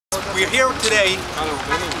We're here today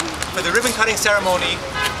for the ribbon cutting ceremony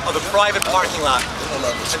of a private parking lot.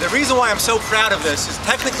 And the reason why I'm so proud of this is,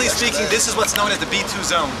 technically speaking, this is what's known as the B2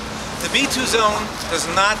 zone. The B2 zone does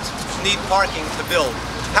not need parking to build.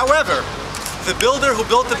 However, the builder who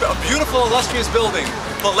built a beautiful, illustrious building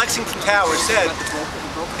called Lexington Towers said,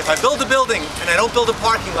 if I build a building and I don't build a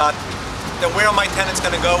parking lot, then where are my tenants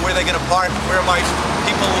going to go? Where are they going to park? Where are my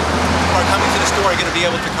people who are coming to the store going to be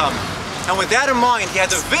able to come? And with that in mind, he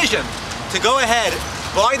had the vision to go ahead,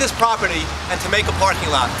 buy this property, and to make a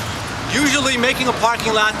parking lot. Usually making a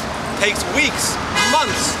parking lot takes weeks,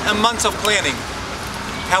 months, and months of planning.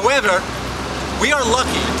 However, we are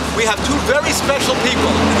lucky. We have two very special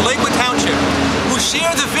people in Lakewood Township who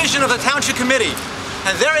share the vision of the Township Committee.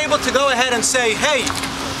 And they're able to go ahead and say, hey,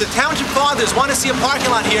 the Township Fathers want to see a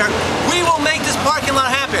parking lot here. We will make this parking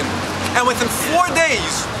lot happen. And within 4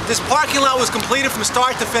 days, this parking lot was completed from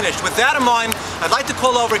start to finish. With that in mind, I'd like to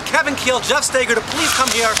call over Kevin Keel, Jeff Stager to please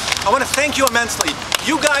come here. I want to thank you immensely.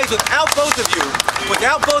 You guys, without both of you,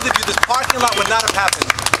 this parking lot would not have happened.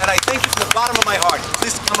 And I thank you from the bottom of my heart.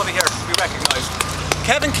 Please come over here to be recognized.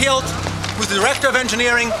 Kevin Keel, who's the Director of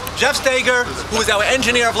Engineering, Jeff Stager, who is our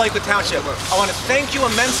engineer of Lakewood Township. I want to thank you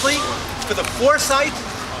immensely for the foresight,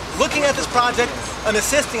 looking at this project, and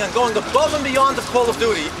assisting and going above and beyond the call of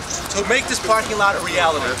duty to make this parking lot a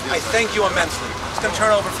reality. I thank you immensely. I'm just going to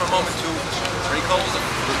turn over for a moment to Rico.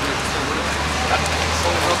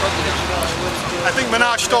 I think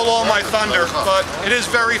Minaj stole all my thunder, but it is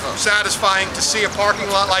very satisfying to see a parking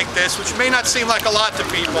lot like this, which may not seem like a lot to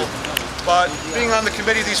people, but being on the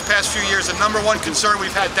committee these past few years, the #1 concern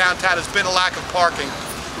we've had downtown has been a lack of parking.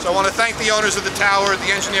 So I want to thank the owners of the tower,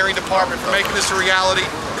 the engineering department, for making this a reality,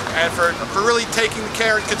 and for really taking the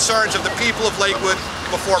care and concerns of the people of Lakewood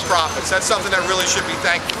before profits. That's something that really should be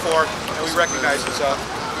thankful for, and we recognize it.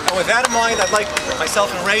 And with that in mind, I'd like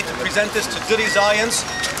myself and Ray to present this to Duddy Zions.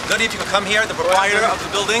 Duddy, if you could come here, the proprietor of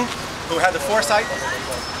the building, who had the foresight.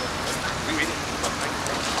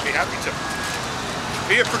 Be happy to.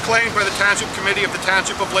 Be it proclaimed by the Township Committee of the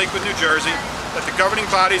Township of Lakewood, New Jersey, that the governing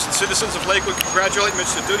bodies and citizens of Lakewood congratulate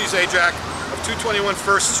Mr. Duddy Zajac of 221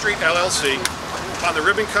 First Street LLC on the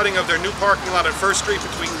ribbon cutting of their new parking lot on First Street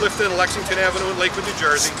between Clifton and Lexington Avenue in Lakewood, New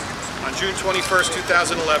Jersey on June 21st,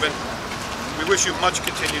 2011. We wish you much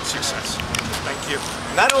continued success. Thank you.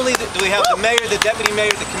 Not only do we have the mayor, the deputy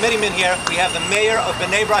mayor, the committeemen here, we have the mayor of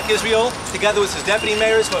Bnei Brak, Israel, together with his deputy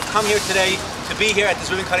mayors who have come here today to be here at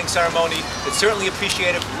this ribbon cutting ceremony. It's certainly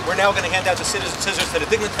appreciated. We're now going to hand out the scissors to the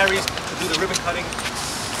dignitaries to do the ribbon cutting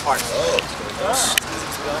part.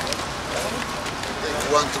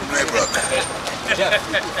 One to Bnei Brak.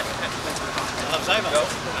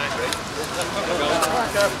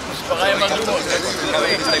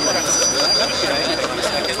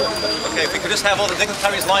 Okay, if we could just have all the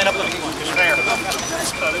dignitaries line up. Everyone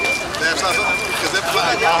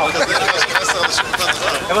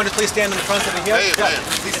just please stand in the front over here.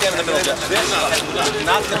 Jeff, please stand in the middle.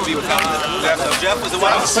 Not going to be without Jeff. Jeff was the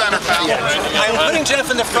one in the center. I'm putting Jeff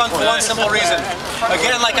in the front for one simple reason.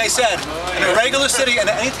 Again, like I said, in a regular city, in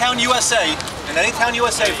any town USA,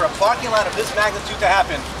 for a parking lot of this magnitude to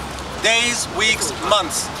happen, days, weeks,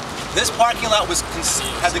 months. This parking lot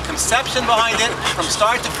had the conception behind it from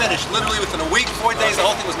start to finish. Literally within a week, 4 days, the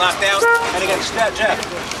whole thing was knocked down. And again, Jeff,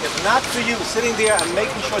 if not for you sitting there and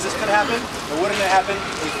making sure this could happen, it wouldn't have happened.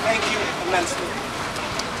 We thank you immensely.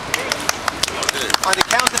 On the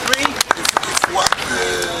count of three.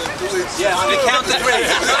 Yeah, on the count of three.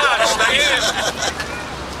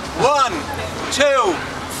 1, 2,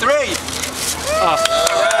 3.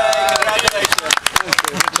 Congratulations.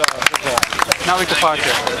 Now we can park it.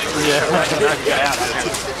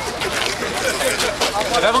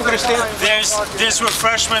 Everyone could stand. There's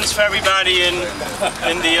refreshments for everybody in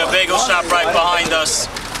the bagel shop right behind us.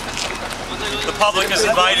 The public is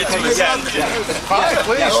invited to attend. Hi,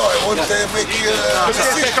 please. No, I want to make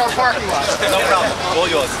Take our parking lot. No problem. All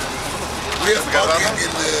yours. we have parking in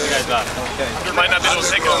the. You might not be able to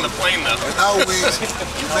take it on the plane though. Now we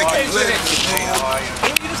make a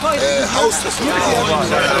plan to houses. You have land.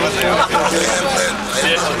 I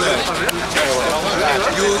have land.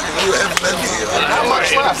 You have land here. Not much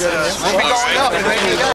left. We'll be going up.